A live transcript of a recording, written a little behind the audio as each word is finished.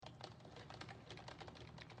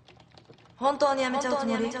本当にやめちゃうつ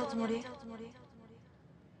もり？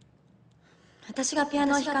私がピア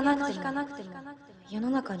ノを弾かなくても世の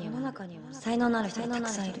中には才能のある人がたく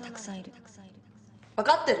さんいる。分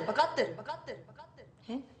かってる。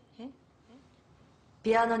え？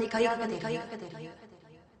ピアノに鍵かけてる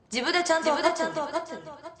自分でちゃんと分かってる。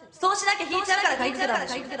そうしなきゃ弾いちゃうから鍵かけた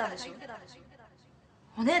んでしょ。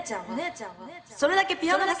お姉ちゃんはそれだけ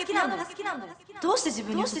ピアノが好きなんだよ。どうして自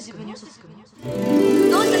分に嘘つくの？どうしてそんな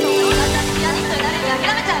に簡単にピアニストになれるのに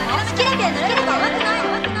諦めちゃうの？好きだけどなれるか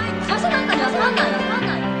上手くない。そうしてなんかには分かんな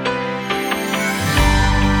い。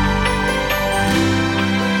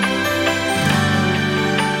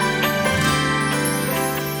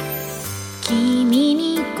君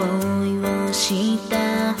に恋をした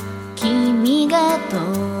君が通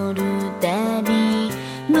るたび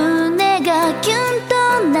胸がキュンと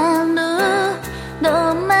なるロ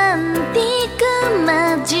マンティックマ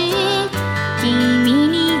ジ。君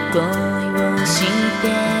に恋をして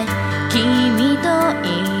君とい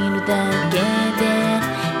るだけで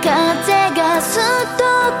風がすっと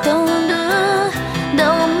通るロ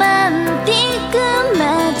マンティックマ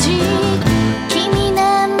ジ。君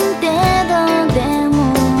なんてどうでも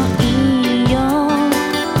いいよ。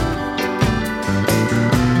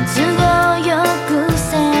都合よくさ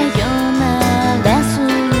よならする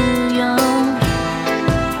よ。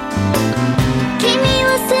君を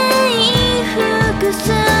征服す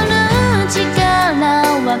る力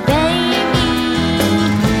はベイビー。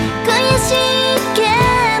悔しいけ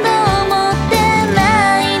ど持ってな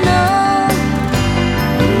いの。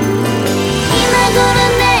今頃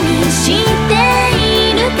何してい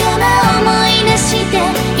るかな。思い出してい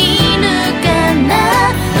るかな。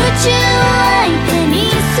宇宙を相手に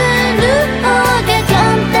する方が簡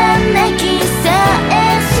単な気さえ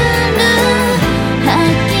する。はっ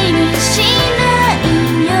きりしない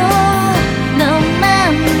よロマ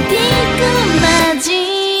ンティックマジッ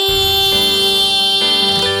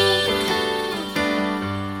ク。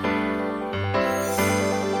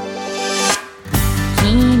君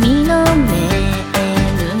のメー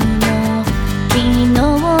ルの昨日の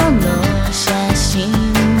写真。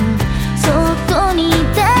そこに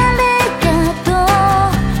誰かと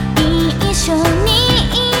一緒に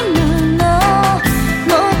いるの。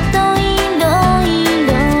もっといろいろ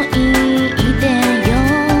言ってよ。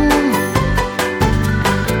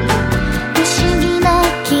不思議な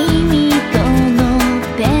君との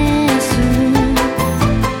ペース。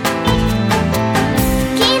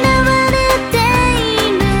嫌われてい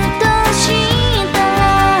るとしたら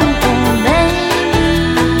お礼に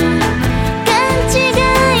勘違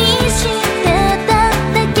いしてた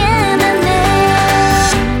だけだね。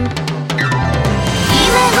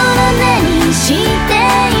今頃何して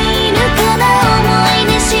いるかな。思い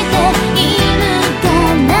出しているか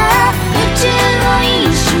な。宇宙を一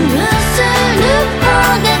周する方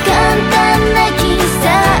が簡単な気さ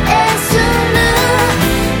えする。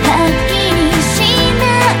はっきりしな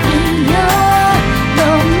いよロ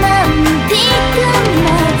マンティックマ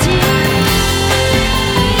ジック。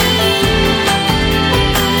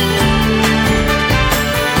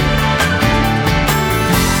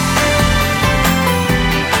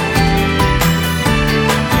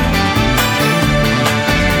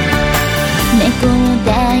猫を抱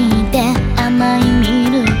いて甘いミ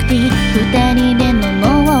ルクティー二人で飲も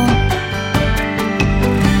う。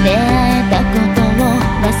出会えたことを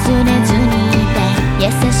忘れずにいたい優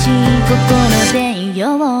しい心でいよ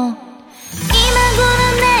う。今頃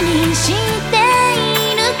何して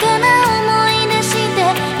いるかな。思い出して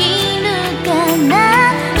いるかな。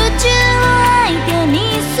宇宙を相手に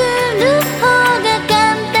する方が簡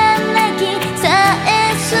単な気さえ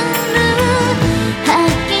する。はっ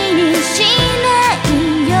きりしない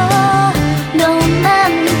よロマン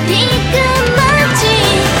ティックマジッ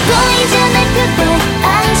ク。恋じゃなくて愛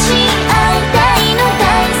し合いたいの。大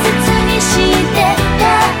切にしてた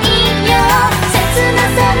いよ。切な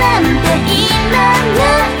さなんていらな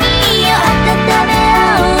いよ。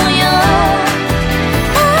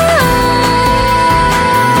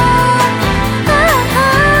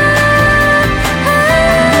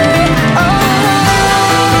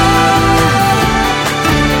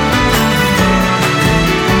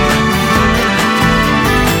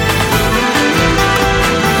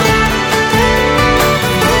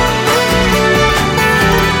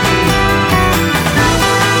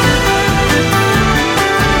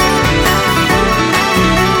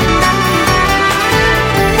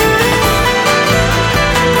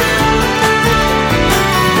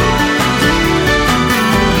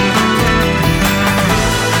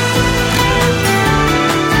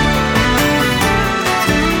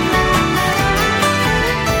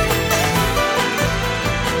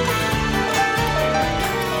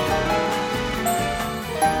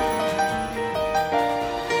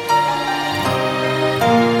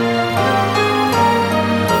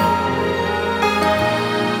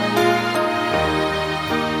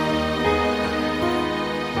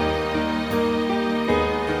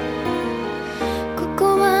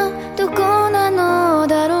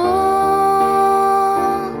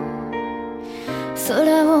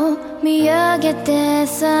で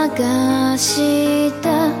探し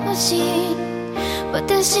た星、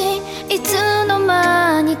私いつの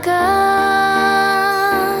間にか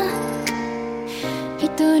一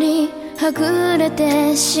人はぐれ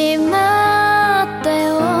てしまった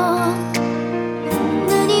よ。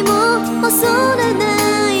何も恐れな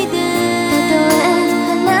いで、たとえ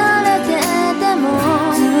離れてても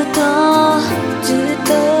ずっと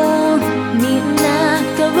みんな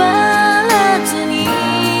変わらずに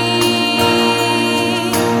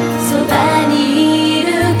そばにいる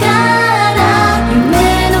から。夢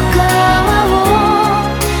の川を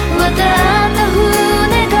渡った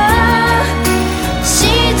船が静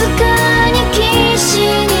かに岸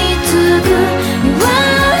に着く夜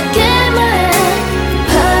明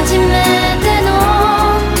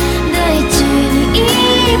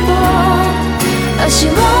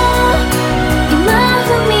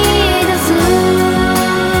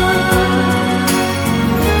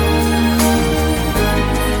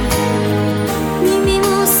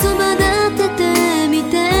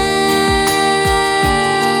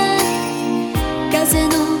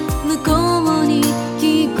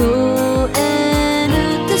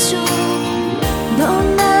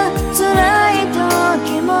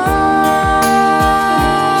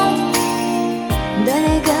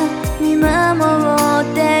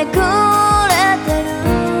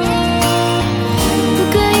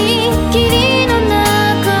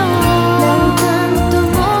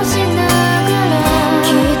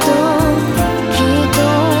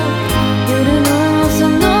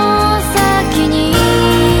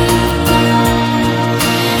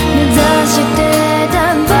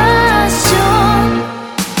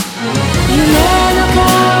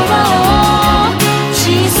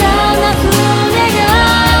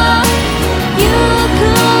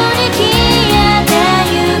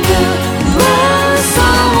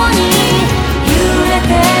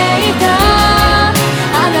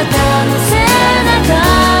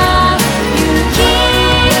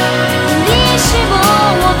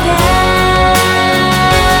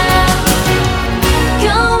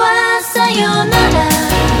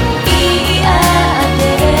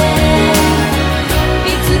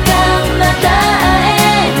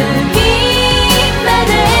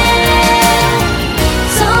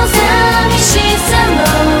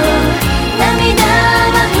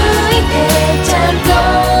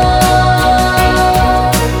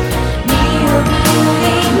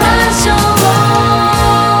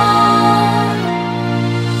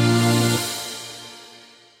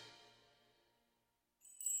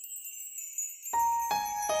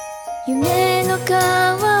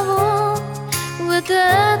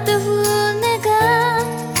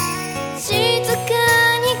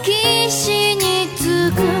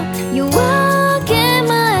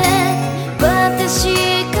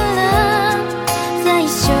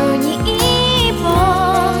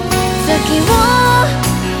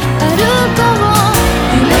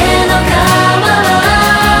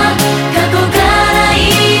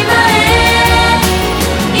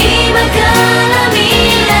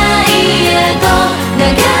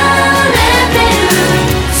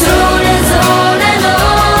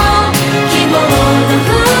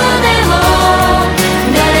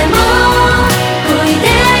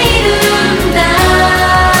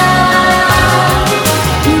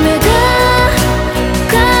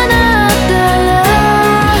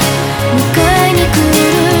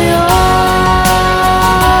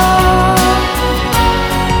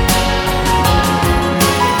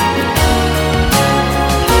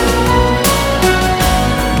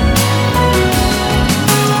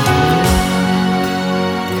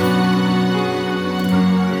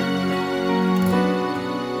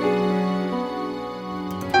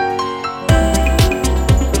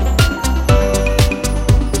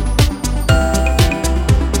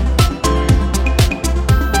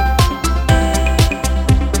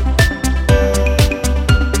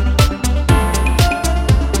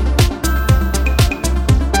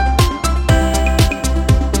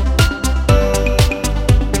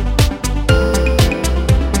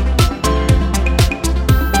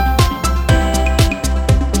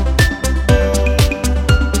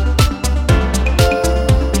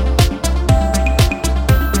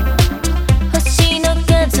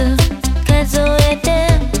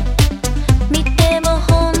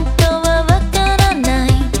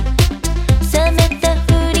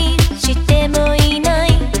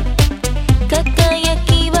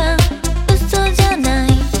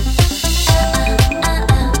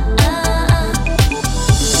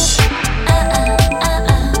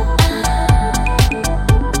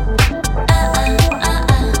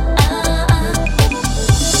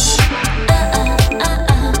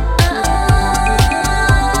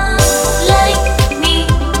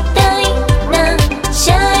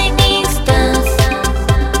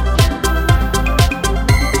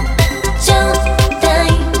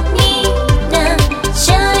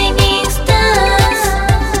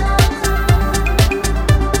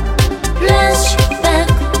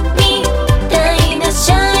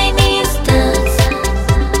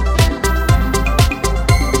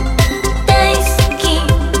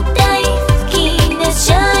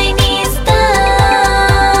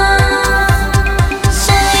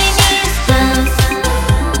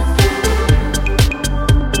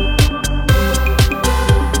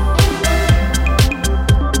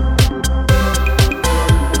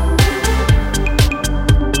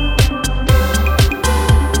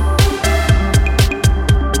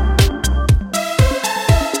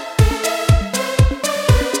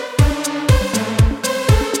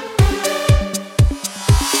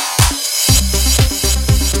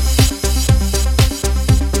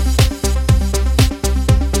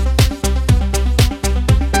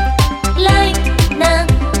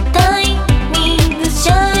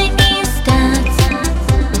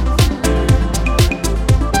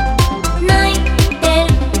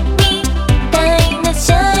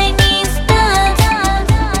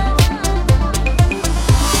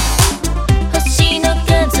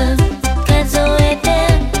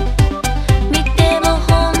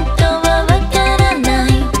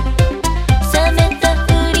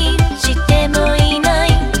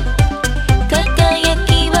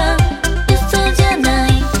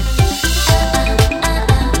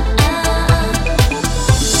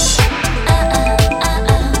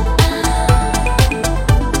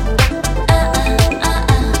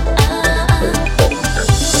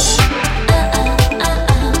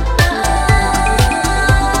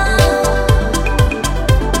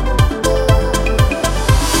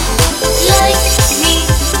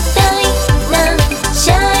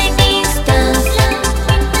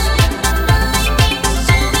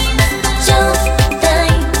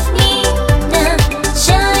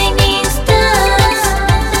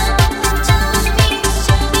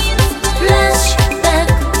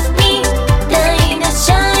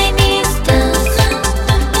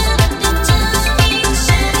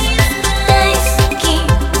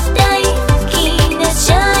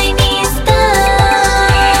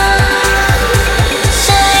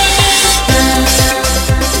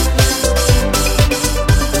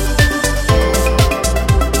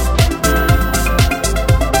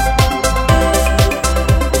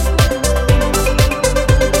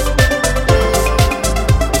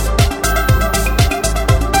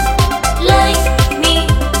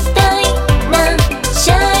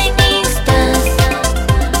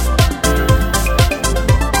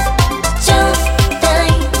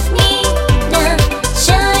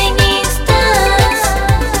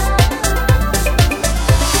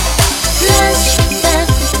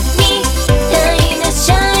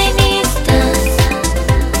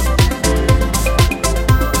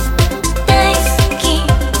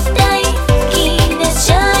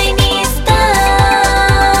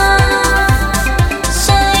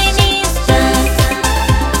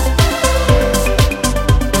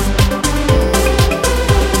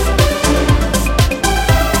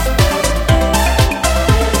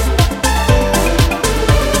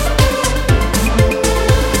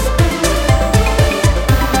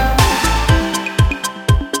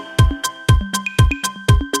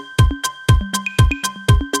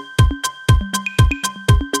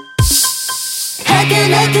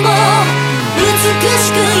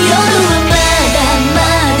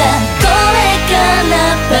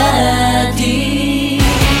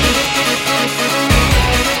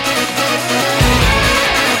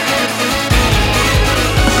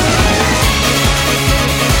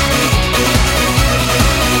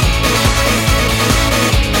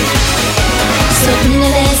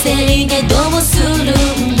生がどうする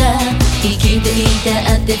んだ、生きてい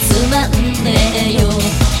たってつまんねえよ。も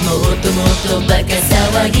っともっとバカ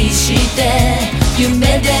騒ぎして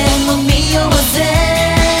夢でも見ようぜ。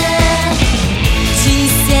人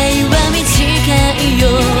生は短いよ、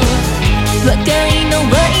若いの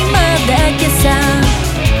は今だけさ。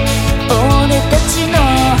俺たちの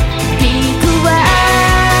ピークは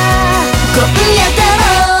今夜だろ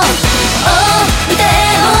う。歌え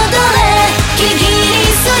踊れキリギリ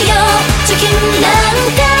スよ。貯金なん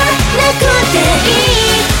かなくてい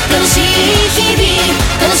い。楽しい日々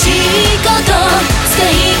楽しいこと使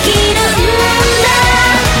い切るんだ。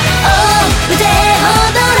歌え踊れ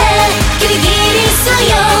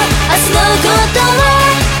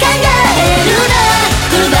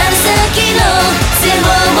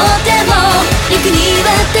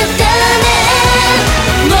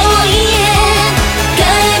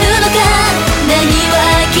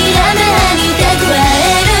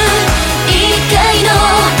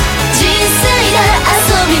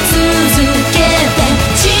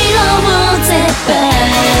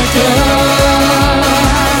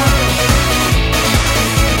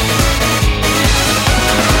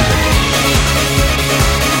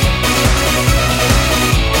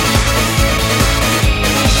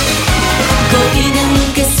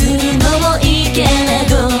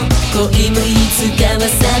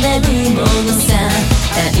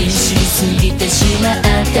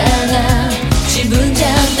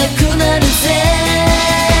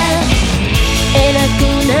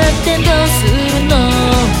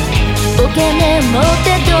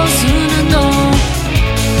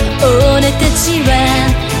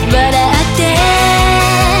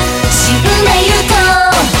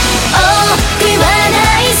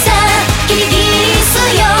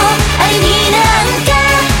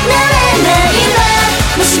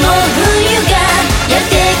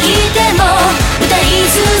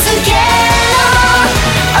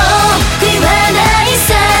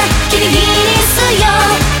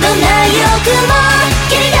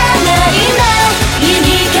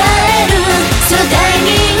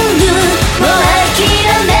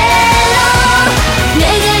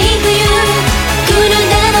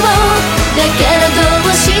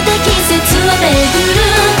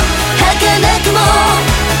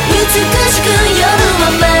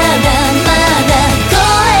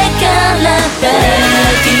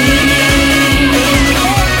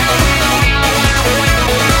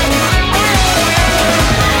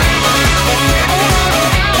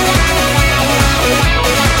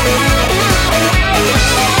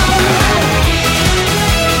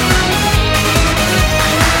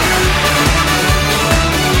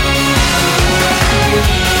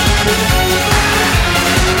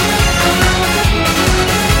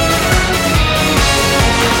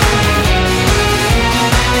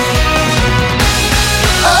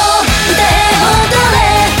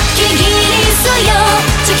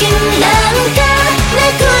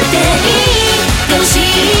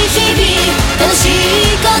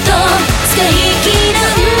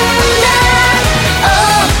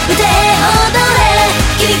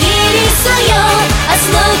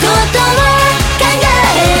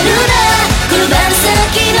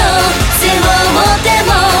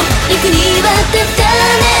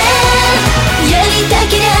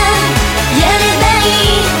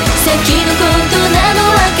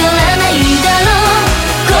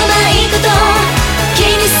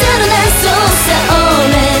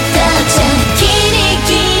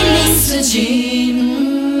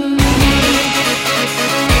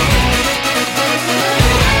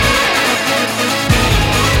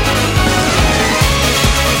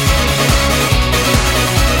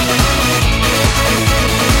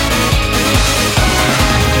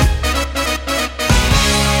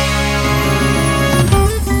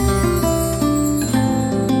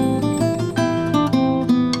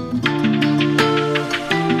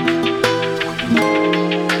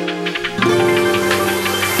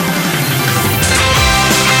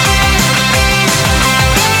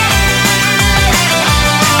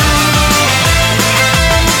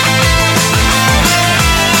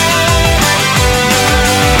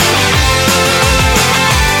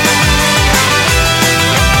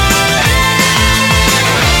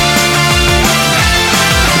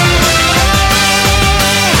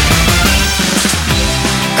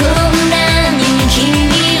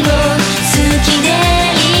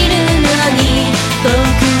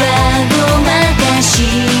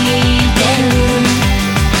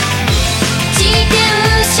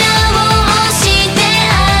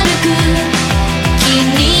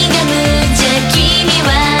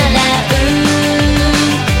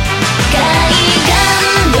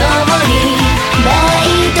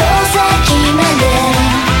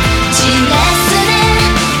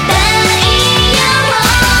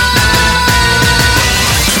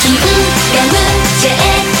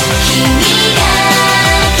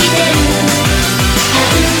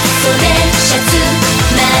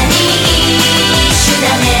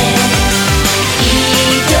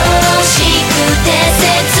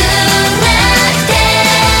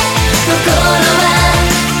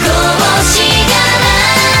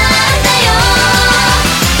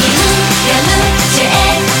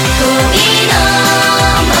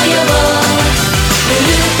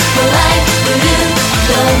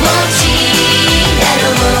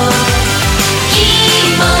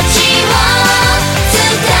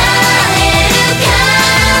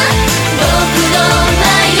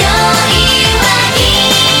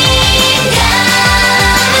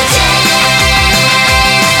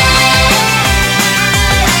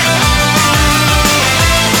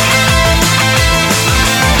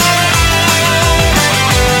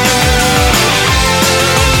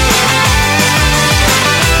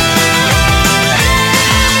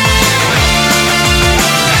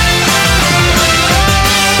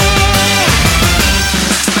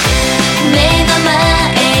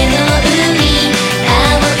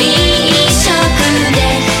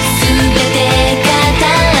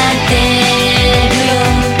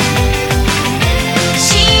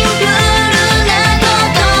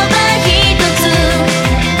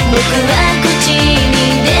は口に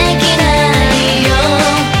できないよ。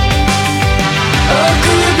臆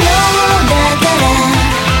病だから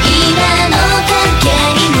今の関係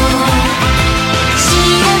も幸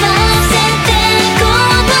せってこ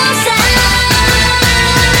とさ。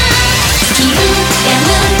スキルやむ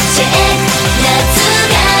せ夏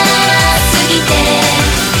が過ぎて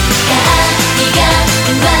帰りが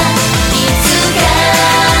はいつから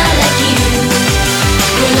切る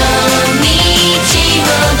この道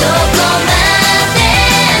をどこまで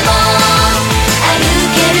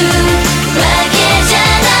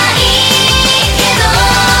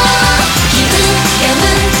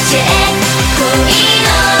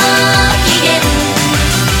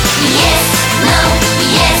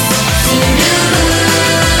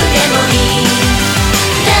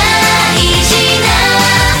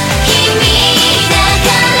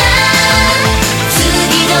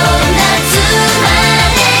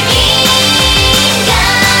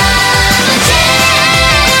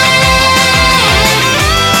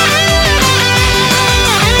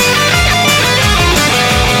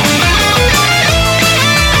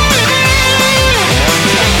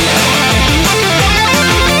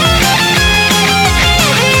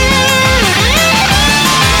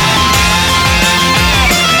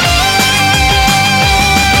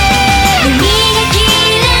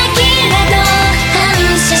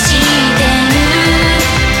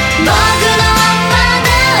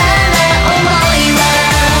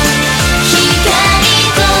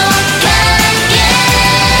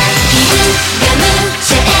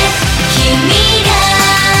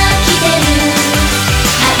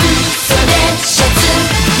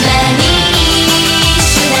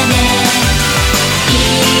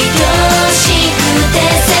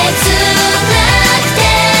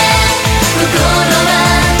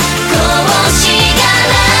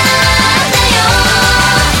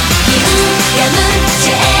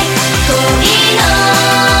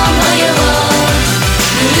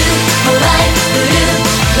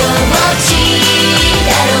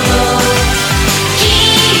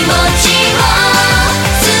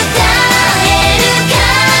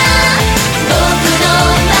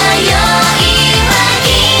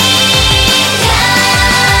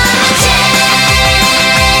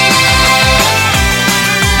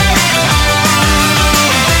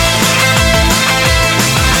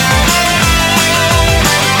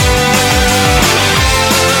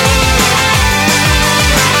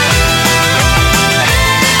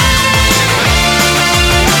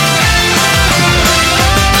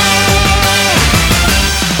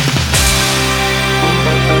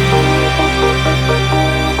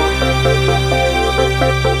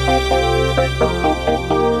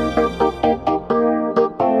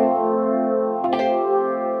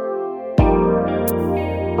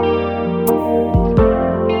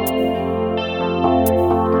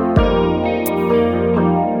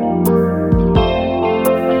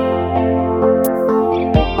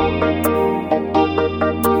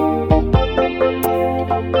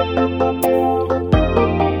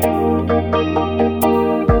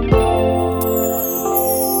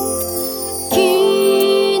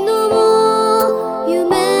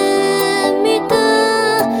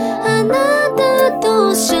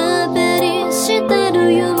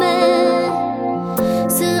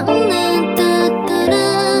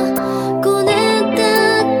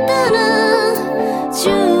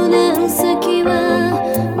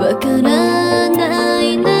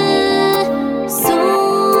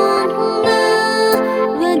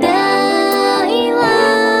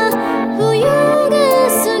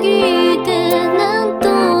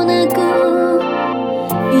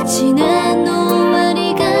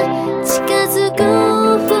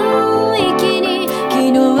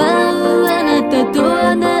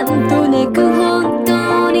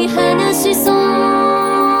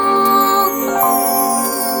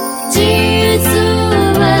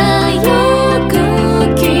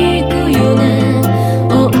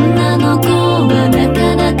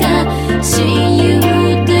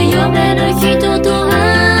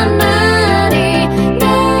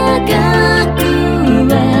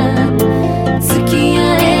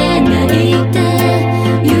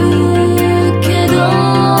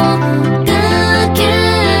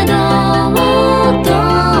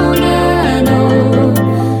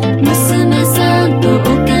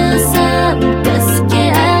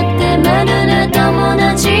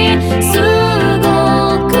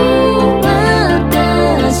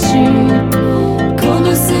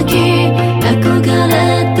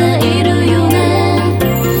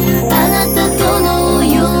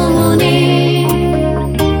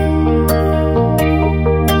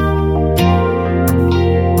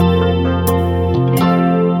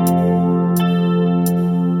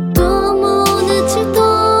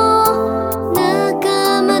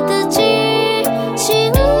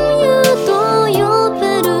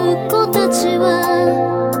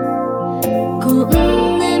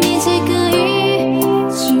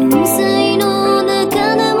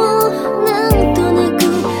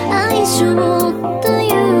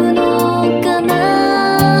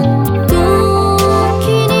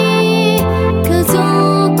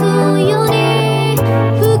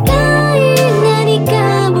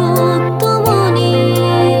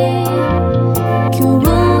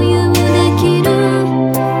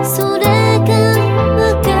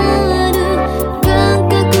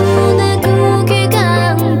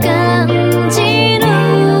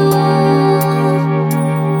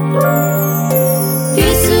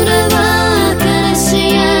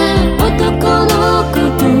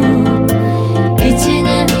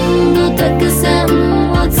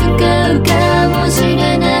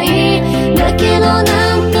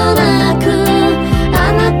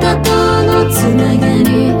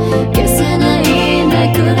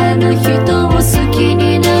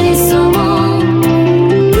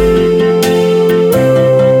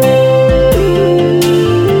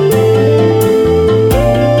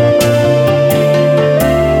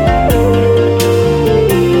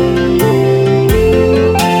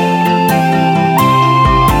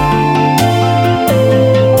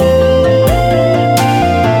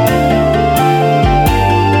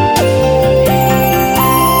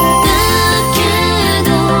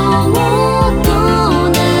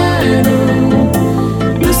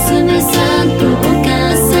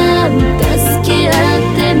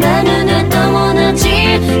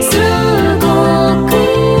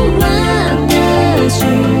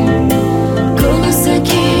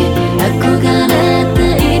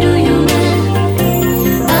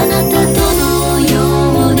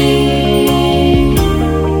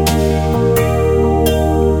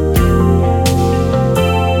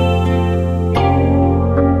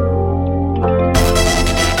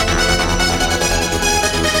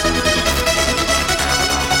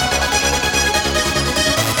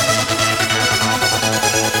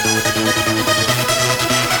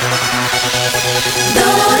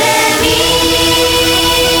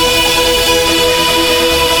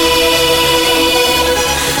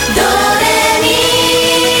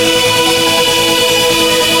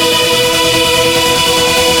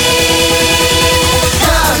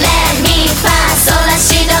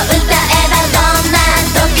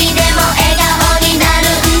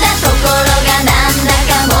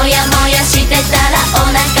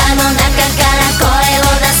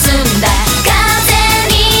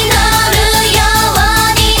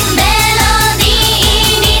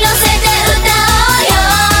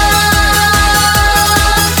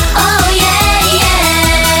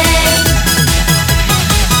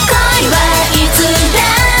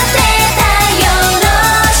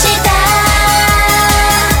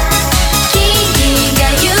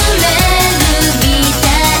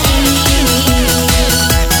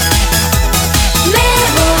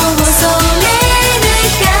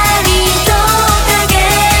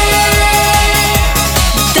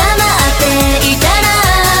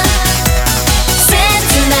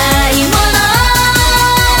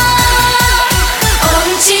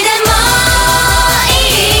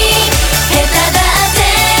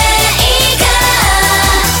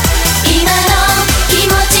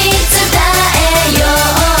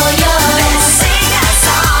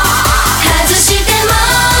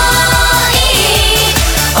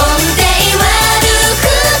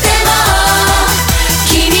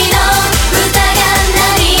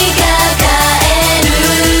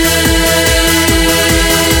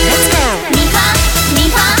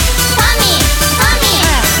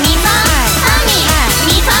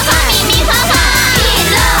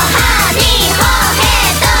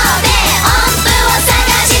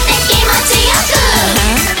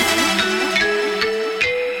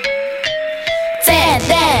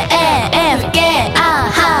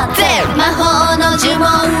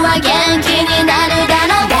元気になるだ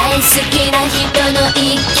ろう。大好きな人の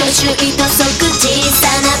一挙手一足小さ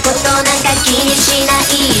なことなんか気にしない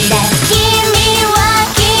で。君は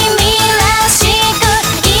君らしく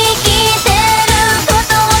生きてるこ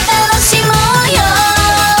とを楽しもうよ。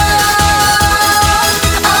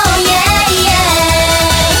 Oh yeah yeah。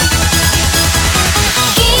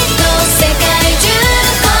 きっと世界中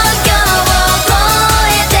国境を越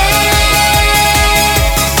えて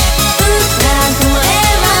歌声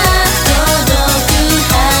は届く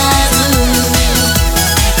はず。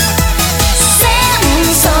戦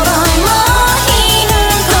争も貧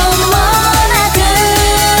困もなく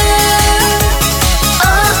大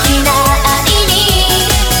きな愛に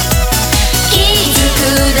気づく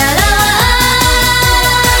だろう。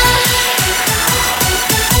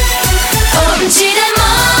音痴でも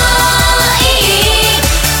いい、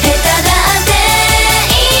下手だって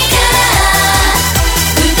いいから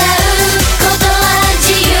歌うことは自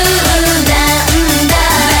由なんだ。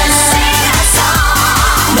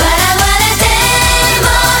笑われても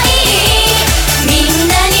いい、みん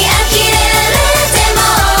なに呆れられても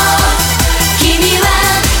君は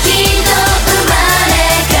きっと生まれ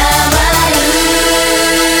変わる。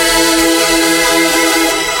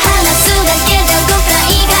話すだけじゃ誤解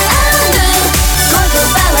がある。言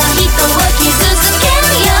葉は人を傷つける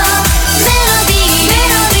よ。メロディー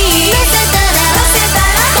見せた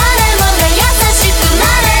ら誰もが優しくな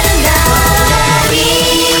れるんだ。ドレミ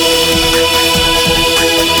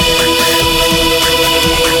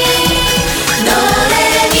ド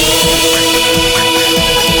レミ。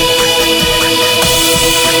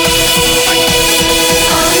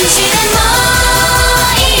音痴でも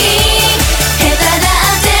いい、下手だ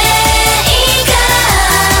っていいから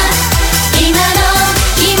今の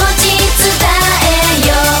気持ち伝えよ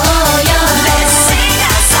うよ。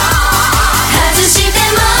外して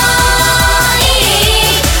もい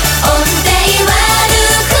い、音程悪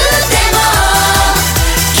くても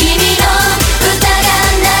君の歌が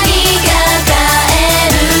鳴りかかえ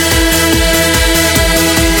る。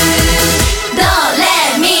ドレ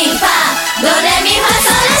ミファドレミファソ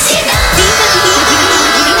ラシド。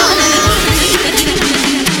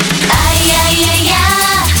あいやいやいや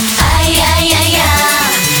あいやいやいや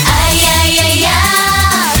あいやいやいや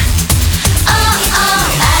おお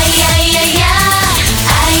あいやいやいや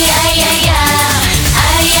あいやいやいや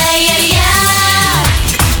あいやいやいや。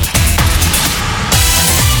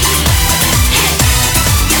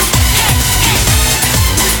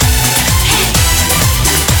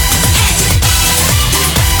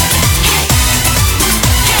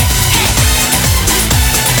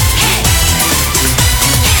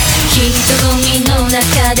人混みの中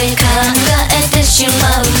で考えてしま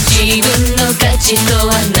う自分の価値とは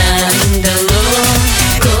何だろう。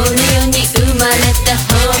この世に生まれた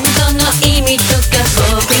本当の意味とか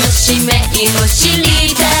僕の使命を知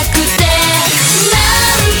りたくて。な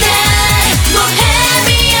んてボヘミ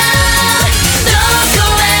アン、どこ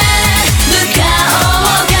へ向かお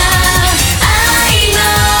うか愛の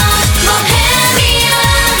ボヘミア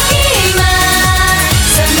ン、今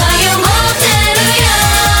さまよってるよ。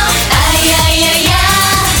あいやいやいや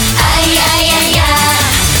あいやいやいや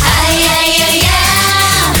あいやいやいや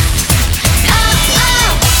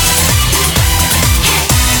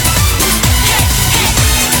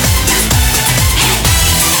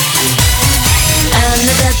あな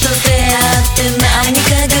たと出会って何か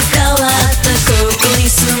が変わった。ここに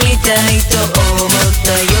住みたいと思った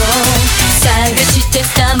よ。探して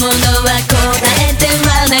たものは答えでは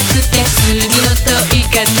なくて次の問い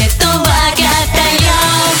かけと分かったよ。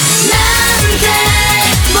なんて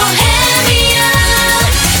ボヘミア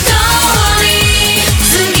ン、通り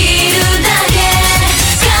過ぎるだけ。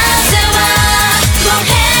風はボヘ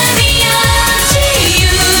ミアン、自由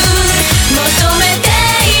求めて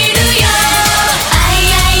いるよ。あい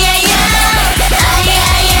やいやいやあいや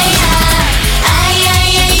い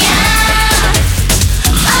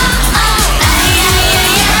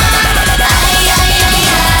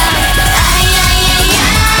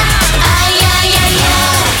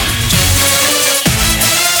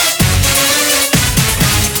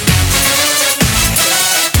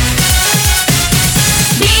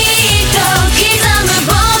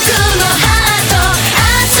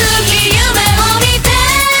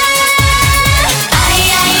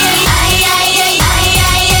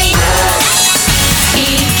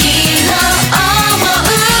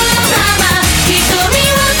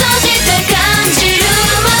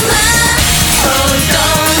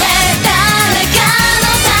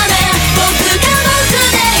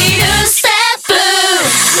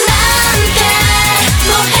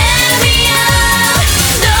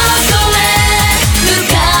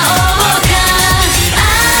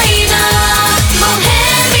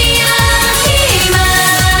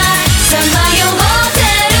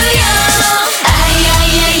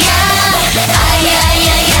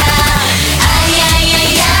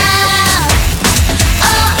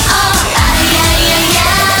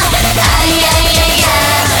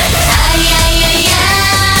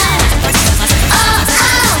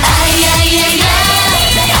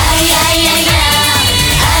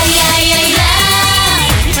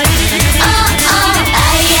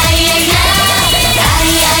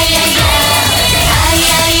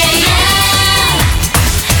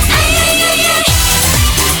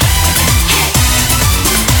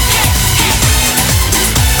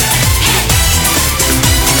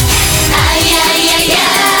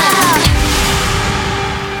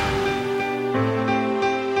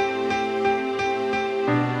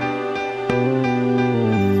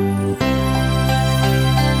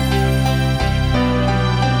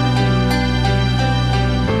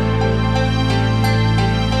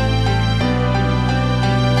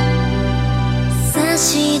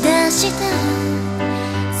した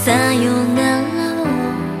さよならを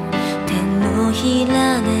手のひ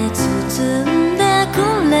らで包んでく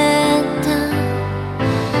れた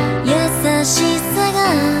優しさ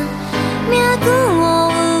が